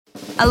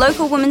A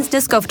local women's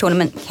disc golf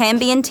tournament can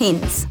be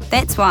intense.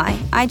 That's why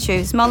I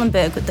choose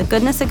Molenbeek with the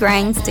goodness of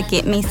grains to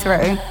get me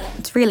through.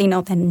 It's really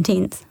not that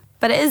intense,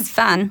 but it is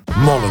fun.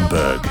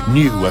 Molenbeek,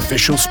 new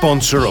official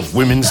sponsor of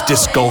Women's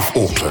Disc Golf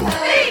Auckland.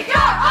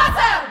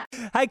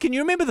 Hey, can you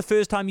remember the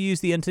first time you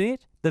used the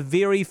internet? The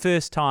very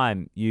first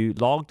time you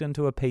logged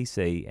into a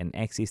PC and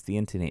accessed the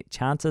internet.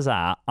 Chances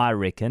are, I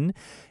reckon,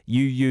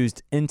 you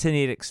used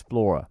Internet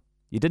Explorer.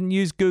 You didn't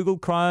use Google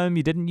Chrome,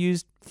 you didn't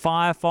use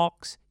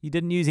Firefox, you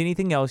didn't use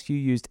anything else, you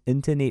used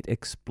Internet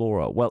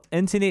Explorer. Well,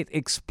 Internet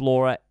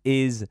Explorer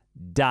is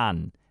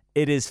done.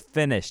 It is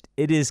finished.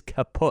 It is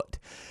kaput.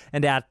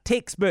 And our tech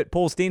expert,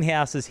 Paul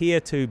Stenhouse, is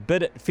here to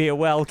bid it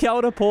farewell. Kia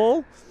ora,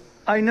 Paul.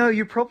 I know,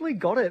 you probably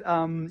got it.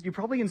 You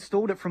probably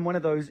installed it from one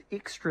of those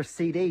extra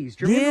CDs.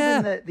 Do you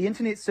remember when the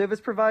internet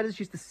service providers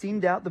used to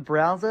send out the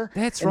browser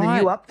the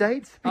new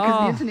updates?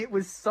 Because the internet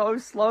was so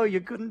slow,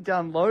 you couldn't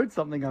download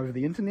something over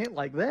the internet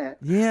like that.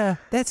 Yeah,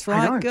 that's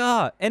right.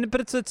 God.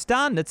 But it's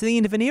done. It's the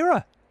end of an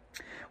era.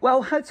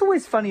 Well, it's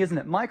always funny, isn't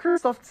it?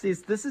 Microsoft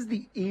says this is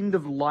the end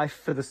of life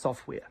for the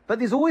software. But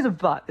there's always a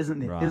but, isn't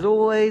there? Right. There's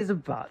always a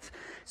but.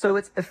 So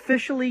it's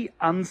officially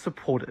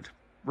unsupported,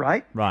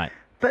 right? Right.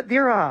 But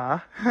there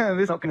are,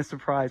 this is not going to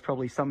surprise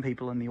probably some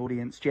people in the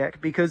audience, Jack,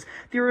 because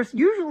there are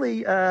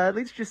usually,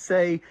 let's just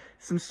say,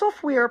 some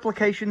software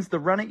applications that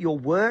run at your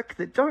work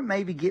that don't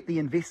maybe get the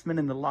investment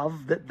and the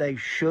love that they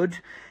should.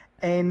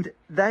 And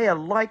they are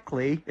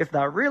likely, if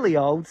they're really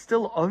old,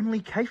 still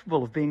only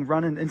capable of being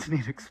run in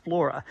Internet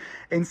Explorer.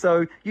 And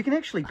so you can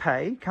actually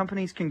pay.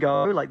 Companies can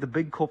go, like the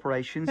big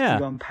corporations, can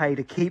go and pay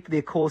to keep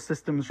their core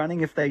systems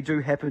running if they do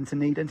happen to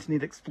need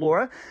Internet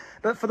Explorer.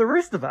 But for the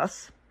rest of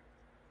us,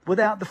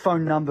 without the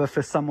phone number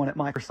for someone at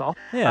Microsoft,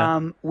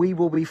 we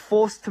will be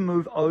forced to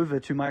move over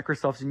to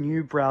Microsoft's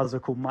new browser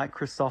called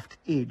Microsoft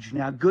Edge.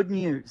 Now, good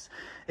news.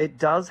 It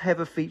does have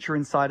a feature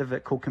inside of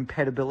it called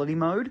compatibility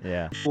mode,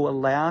 which will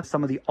allow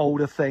some of the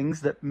older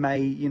things that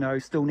may,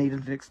 still need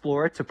Internet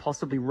Explorer to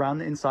possibly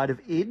run inside of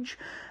Edge.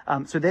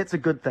 So that's a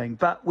good thing.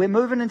 But we're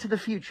moving into the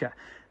future.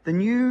 The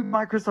new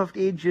Microsoft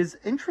Edge is,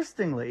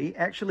 interestingly,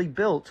 actually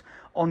built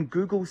on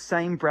Google's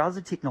same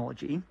browser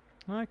technology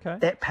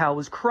that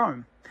powers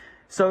Chrome.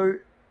 So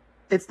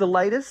it's the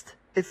latest,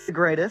 it's the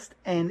greatest,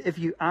 and if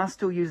you are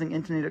still using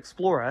Internet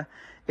Explorer,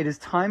 it is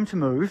time to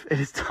move, it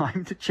is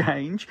time to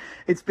change.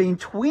 It's been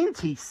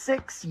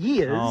 26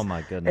 years. Oh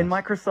my goodness. And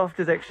Microsoft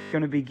is actually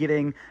going to be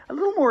getting a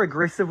little more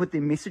aggressive with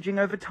their messaging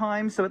over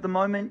time. So at the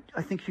moment,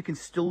 I think you can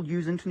still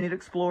use Internet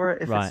Explorer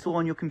if it's still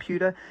on your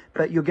computer,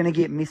 but you're going to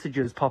get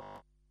messages pop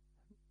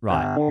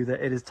that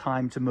it is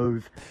time to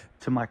move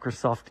to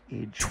Microsoft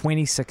Edge.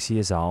 26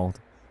 years old.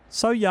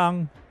 So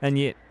young, and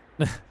yet...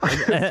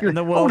 in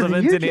the world of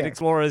Internet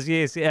Explorers,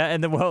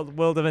 in the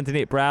world of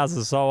Internet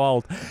browsers, so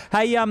old.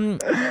 Hey,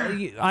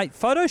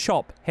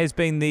 Photoshop has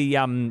been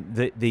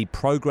the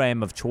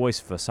program of choice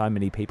for so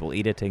many people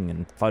editing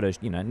and photos.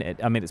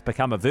 It's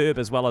become a verb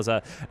as well as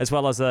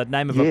a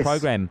name of a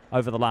program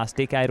over the last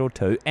decade or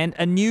two. And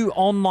a new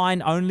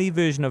online-only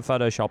version of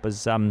Photoshop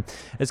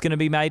is going to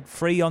be made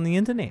free on the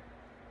internet.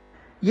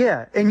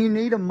 Yeah, and you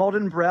need a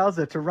modern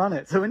browser to run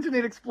it. So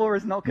Internet Explorer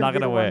is not going to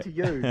be the one to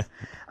use.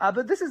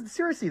 But this is,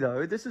 seriously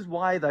though, this is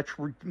why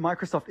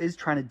Microsoft is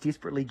trying to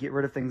desperately get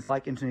rid of things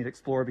like Internet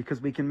Explorer,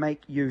 because we can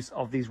make use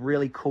of these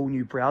really cool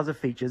new browser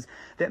features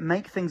that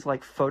make things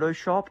like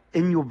Photoshop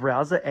in your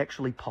browser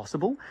actually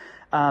possible.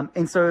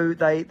 And so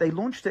they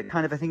launched it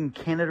I think in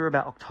Canada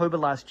about October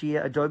last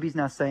year. Adobe's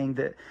now saying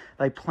that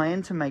they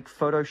plan to make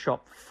Photoshop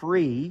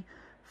free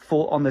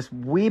on this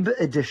web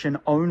edition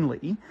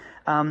only.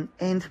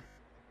 And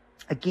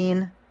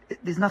again,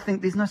 there's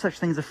no such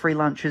thing as a free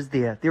lunch, is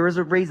there? There is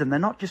a reason. They're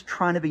not just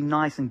trying to be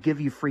nice and give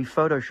you free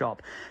Photoshop.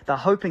 They're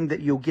hoping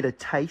that you'll get a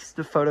taste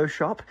of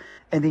Photoshop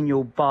and then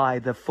you'll buy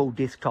the full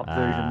desktop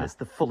version that's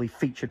the fully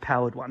featured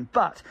powered one.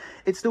 But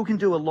it still can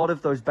do a lot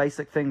of those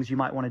basic things you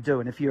might want to do.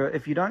 And if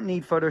you don't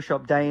need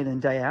Photoshop day in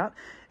and day out,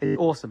 it's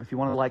awesome. If you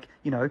want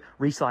to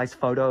resize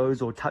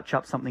photos or touch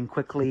up something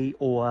quickly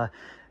or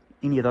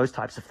any of those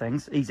types of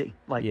things, easy.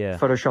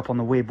 Photoshop on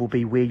the web will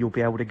be where you'll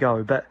be able to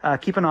go. But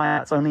keep an eye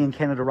out. It's only in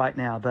Canada right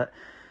now. But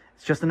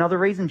it's just another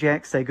reason,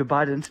 Jack, say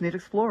goodbye to Internet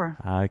Explorer.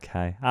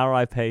 Okay.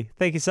 R.I.P.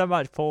 Thank you so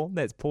much, Paul.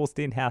 That's Paul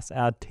Stenhouse,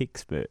 our tech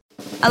expert.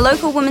 A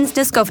local women's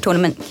disc golf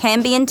tournament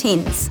can be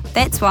intense.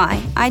 That's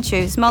why I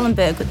choose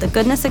Molenbeek with the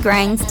goodness of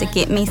grains to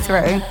get me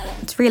through.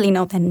 It's really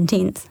not that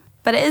intense,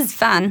 but it is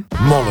fun.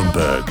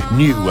 Molenbeek,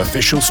 new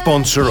official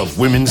sponsor of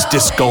Women's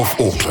Disc Golf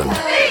Auckland.